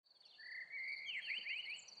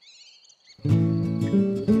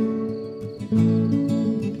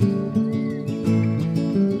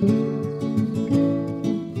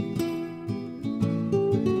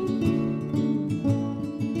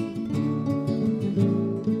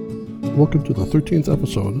Welcome to the 13th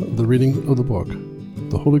episode of the reading of the book,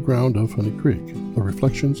 The Holy Ground of Honey Creek, The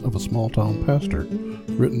Reflections of a Small-Town Pastor,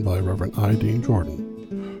 written by Reverend I. Dean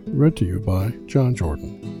Jordan. Read to you by John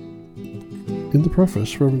Jordan. In the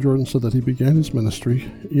preface, Reverend Jordan said that he began his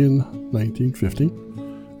ministry in 1950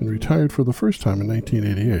 and retired for the first time in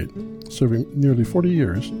 1988, serving nearly 40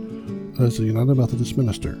 years as a United Methodist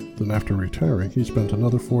minister. Then after retiring, he spent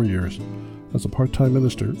another 4 years as a part-time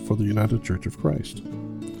minister for the United Church of Christ.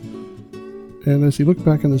 And as he looked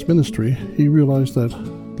back on his ministry, he realized that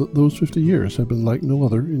those 50 years had been like no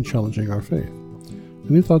other in challenging our faith.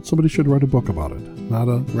 And he thought somebody should write a book about it, not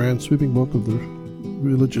a grand sweeping book of the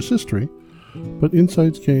religious history, but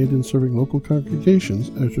insights gained in serving local congregations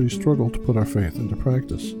as we struggle to put our faith into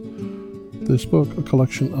practice. This book, a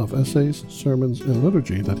collection of essays, sermons, and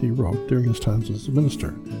liturgy that he wrote during his times as a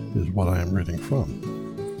minister, is what I am reading from.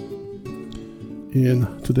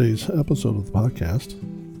 In today's episode of the podcast,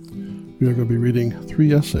 we are going to be reading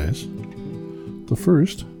 3 essays. The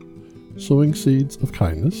first, Sowing Seeds of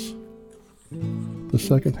Kindness. The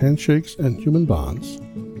second, Handshakes and Human Bonds.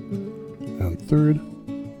 And third,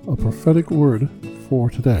 A Prophetic Word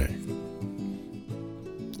for Today.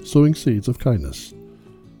 Sowing Seeds of Kindness.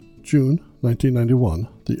 June 1991,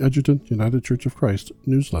 the Edgerton United Church of Christ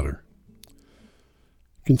newsletter.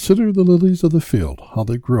 Consider the lilies of the field, how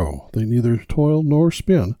they grow. They neither toil nor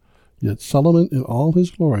spin. Yet Solomon in all his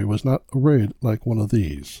glory was not arrayed like one of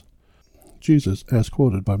these. Jesus, as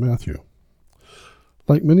quoted by Matthew.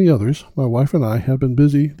 Like many others, my wife and I have been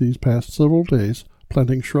busy these past several days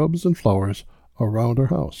planting shrubs and flowers around our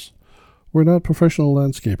house. We're not professional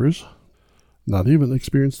landscapers, not even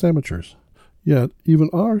experienced amateurs. Yet even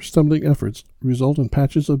our stumbling efforts result in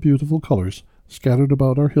patches of beautiful colors scattered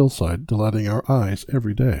about our hillside, delighting our eyes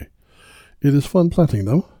every day. It is fun planting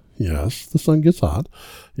them. Yes, the sun gets hot.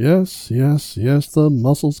 Yes, the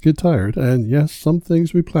muscles get tired. And yes, some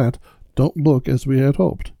things we plant don't look as we had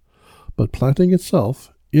hoped. But planting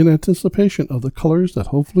itself, in anticipation of the colors that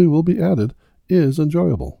hopefully will be added, is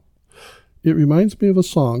enjoyable. It reminds me of a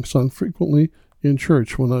song sung frequently in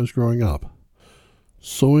church when I was growing up.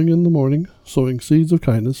 Sowing in the morning, sowing seeds of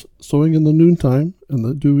kindness, sowing in the noontime and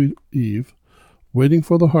the dewy eve, waiting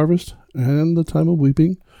for the harvest and the time of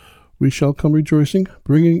weeping, we shall come rejoicing,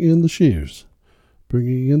 bringing in the sheaves.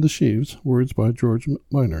 Bringing in the sheaves, words by George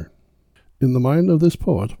Minor. In the mind of this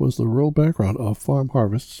poet was the rural background of farm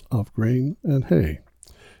harvests of grain and hay.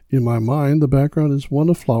 In my mind, the background is one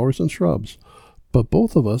of flowers and shrubs, but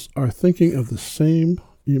both of us are thinking of the same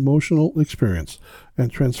emotional experience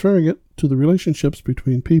and transferring it to the relationships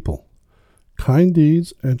between people. Kind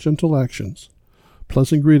deeds and gentle actions,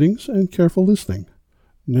 pleasant greetings and careful listening,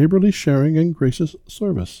 neighborly sharing and gracious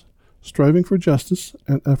service, striving for justice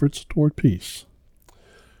and efforts toward peace.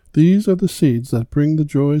 These are the seeds that bring the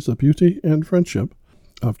joys of beauty and friendship,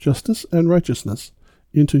 of justice and righteousness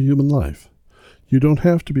into human life. You don't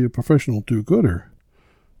have to be a professional do-gooder,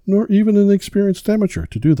 nor even an experienced amateur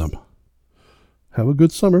to do them. Have a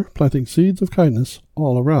good summer planting seeds of kindness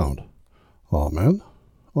all around. Amen.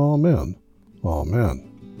 Amen. Amen.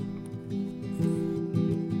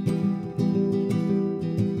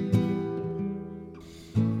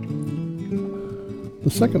 The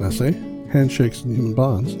second essay, Handshakes and Human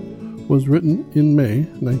Bonds, was written in May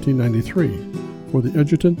 1993 for the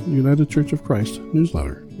Edgerton United Church of Christ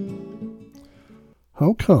newsletter.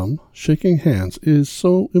 How come shaking hands is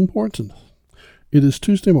so important? It is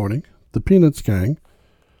Tuesday morning. The Peanuts Gang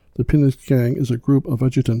is a group of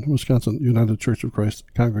Edgerton, Wisconsin United Church of Christ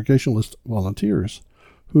Congregationalist volunteers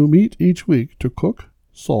who meet each week to cook,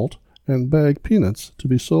 salt, and bag peanuts to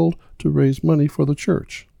be sold to raise money for the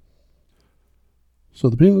church. So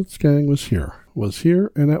the Peanuts Gang was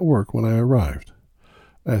here and at work when I arrived.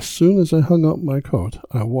 As soon as I hung up my coat,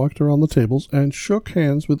 I walked around the tables and shook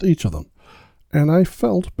hands with each of them, and I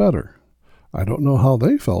felt better. I don't know how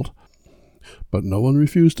they felt, but no one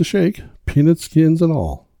refused to shake, peanut skins and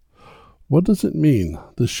all. What does it mean,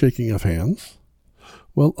 this shaking of hands?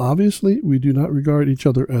 Well, obviously, we do not regard each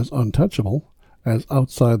other as untouchable, as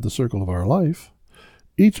outside the circle of our life.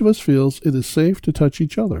 Each of us feels it is safe to touch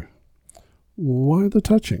each other. Why the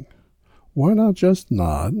touching? Why not just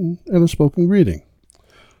nod and a spoken greeting?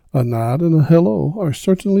 A nod and a hello are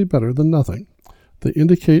certainly better than nothing. They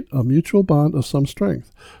indicate a mutual bond of some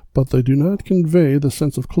strength, but they do not convey the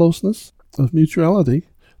sense of closeness, of mutuality,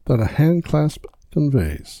 that a hand clasp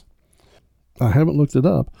conveys. I haven't looked it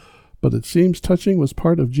up, but it seems touching was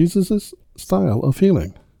part of Jesus' style of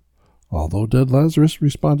healing, although dead Lazarus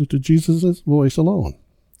responded to Jesus' voice alone.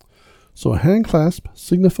 So a hand clasp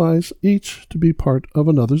signifies each to be part of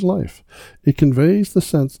another's life. It conveys the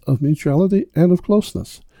sense of mutuality and of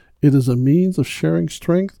closeness. It is a means of sharing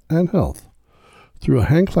strength and health. Through a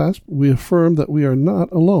hand clasp, we affirm that we are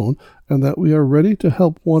not alone and that we are ready to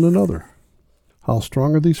help one another. How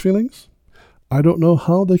strong are these feelings? I don't know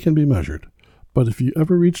how they can be measured, but if you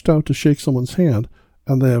ever reached out to shake someone's hand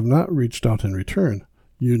and they have not reached out in return,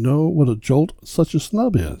 you know what a jolt such a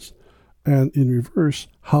snub is, and in reverse,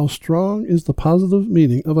 how strong is the positive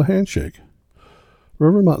meaning of a handshake.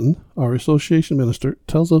 Reverend Mutton, our association minister,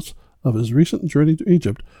 tells us of his recent journey to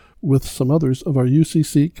Egypt with some others of our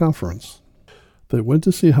UCC conference. They went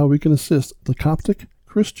to see how we can assist the Coptic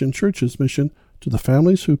Christian Church's mission to the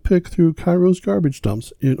families who pick through Cairo's garbage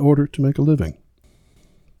dumps in order to make a living.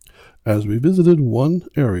 As we visited one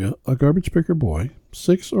area, a garbage picker boy,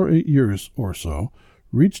 6 or 8 years or so,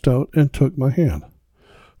 reached out and took my hand.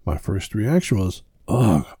 My first reaction was,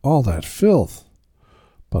 ugh, all that filth.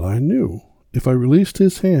 But I knew if I released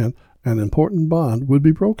his hand, an important bond would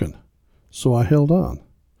be broken. So I held on.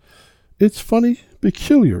 It's funny,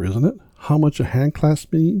 peculiar, isn't it, how much a hand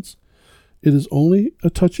clasp means? It is only a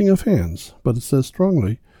touching of hands, but it says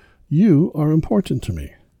strongly, you are important to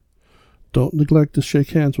me. Don't neglect to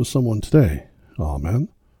shake hands with someone today. Amen.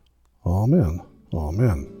 Amen.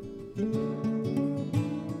 Amen.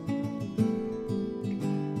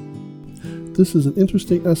 This is an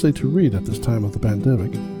interesting essay to read at this time of the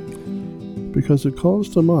pandemic because it calls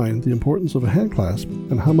to mind the importance of a hand clasp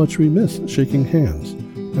and how much we miss shaking hands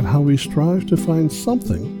and how we strive to find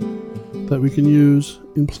something that we can use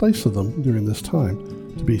in place of them during this time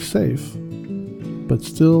to be safe but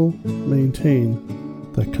still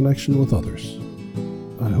maintain that connection with others.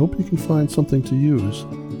 I hope you can find something to use,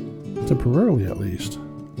 temporarily at least,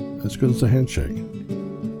 as good as a handshake.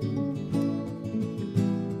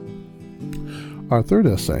 Our third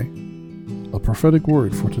essay, A Prophetic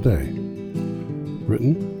Word for Today,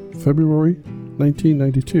 written February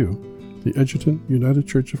 1992, the Edgerton United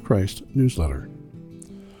Church of Christ newsletter.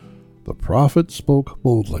 The prophet spoke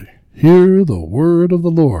boldly, "Hear the word of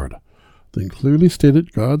the Lord," then clearly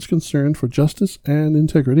stated God's concern for justice and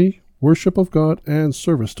integrity, worship of God, and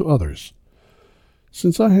service to others.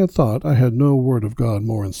 Since I had thought I had no word of God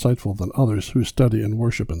more insightful than others who study and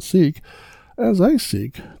worship and seek, as I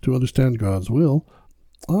seek to understand God's will,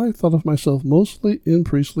 I thought of myself mostly in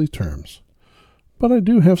priestly terms. But I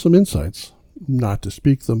do have some insights. Not to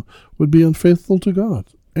speak them would be unfaithful to God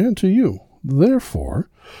and to you. Therefore,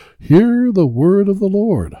 hear the word of the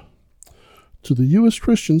Lord. To the U.S.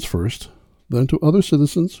 Christians first, then to other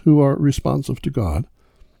citizens who are responsive to God,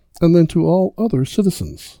 and then to all other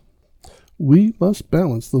citizens. We must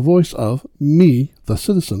balance the voice of me, the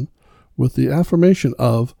citizen, with the affirmation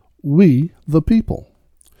of we, the people.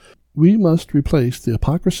 We must replace the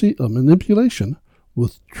hypocrisy of manipulation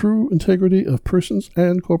with true integrity of persons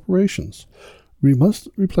and corporations. We must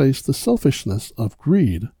replace the selfishness of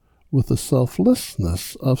greed with the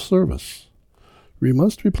selflessness of service. We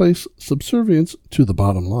must replace subservience to the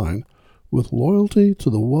bottom line with loyalty to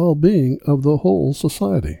the well-being of the whole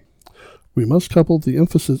society. We must couple the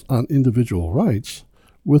emphasis on individual rights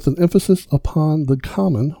with an emphasis upon the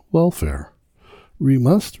common welfare. We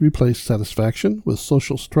must replace satisfaction with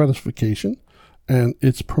social stratification and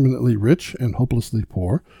its permanently rich and hopelessly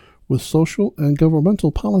poor with social and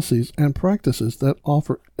governmental policies and practices that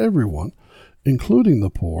offer everyone, including the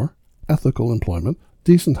poor, ethical employment,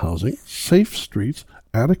 decent housing, safe streets,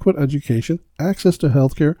 adequate education, access to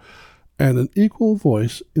health care, and an equal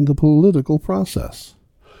voice in the political process.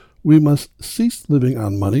 We must cease living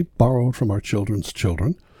on money borrowed from our children's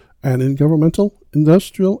children, and in governmental,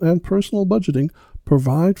 industrial, and personal budgeting,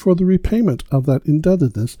 provide for the repayment of that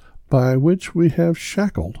indebtedness by which we have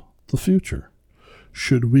shackled the future.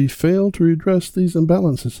 Should we fail to redress these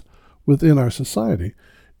imbalances within our society,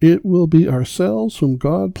 it will be ourselves whom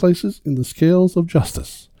God places in the scales of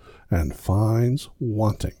justice and finds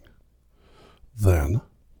wanting. Then,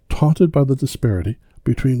 taunted by the disparity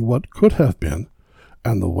between what could have been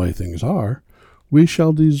and the way things are, we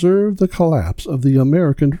shall deserve the collapse of the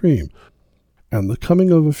American dream and the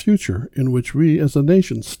coming of a future in which we as a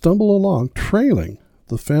nation stumble along trailing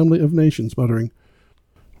the family of nations, muttering,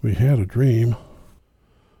 "We had a dream."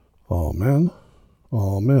 Amen.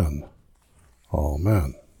 Amen.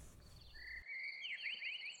 Amen.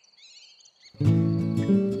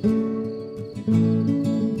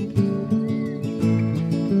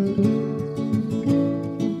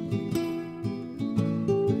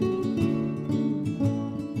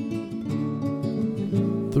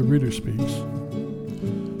 The reader speaks.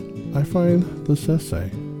 I find this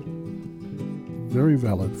essay very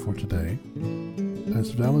valid for today,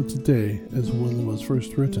 as valid today as when it was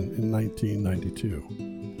first written in 1992.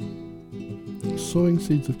 Sowing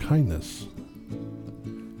seeds of kindness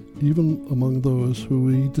even among those who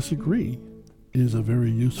we disagree, is a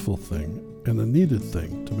very useful thing and a needed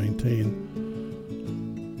thing to maintain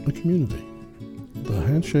a community. The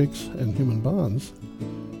handshakes and human bonds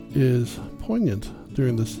is poignant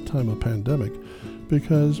during this time of pandemic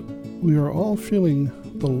because we are all feeling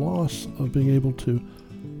the loss of being able to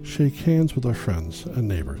shake hands with our friends and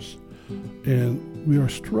neighbors. And we are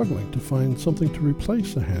struggling to find something to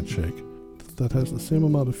replace a handshake that has the same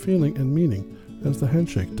amount of feeling and meaning as the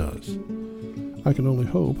handshake does. I can only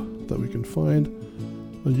hope that we can find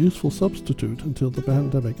a useful substitute until the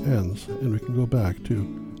pandemic ends and we can go back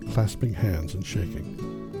to clasping hands and shaking.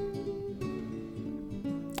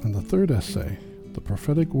 And the third essay, The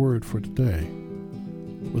Prophetic Word for Today,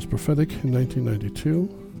 was prophetic in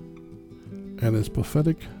 1992 and is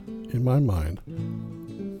prophetic in my mind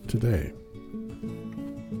today.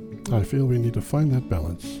 I feel we need to find that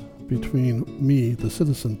balance between me, the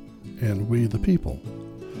citizen, and we, the people.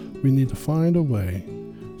 We need to find a way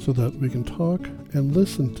so that we can talk and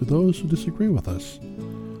listen to those who disagree with us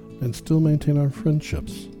and still maintain our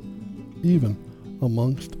friendships, even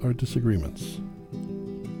amongst our disagreements.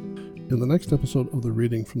 In the next episode of the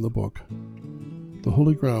reading from the book, The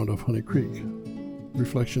Holy Ground of Honey Creek,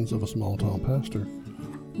 Reflections of a Small Town Pastor,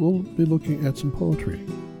 we'll be looking at some poetry.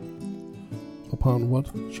 Upon What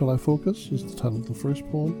Shall I Focus is the title of the first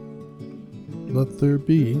poem. Let There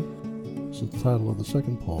Be is the title of the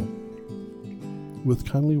second poem. With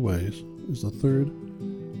Kindly Ways is the third,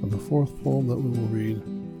 and the fourth poem that we will read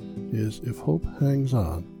is If Hope Hangs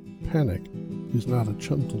On, Panic is Not a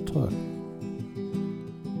Gentle Tug.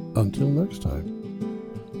 Until next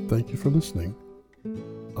time, thank you for listening.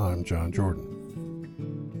 I'm John Jordan.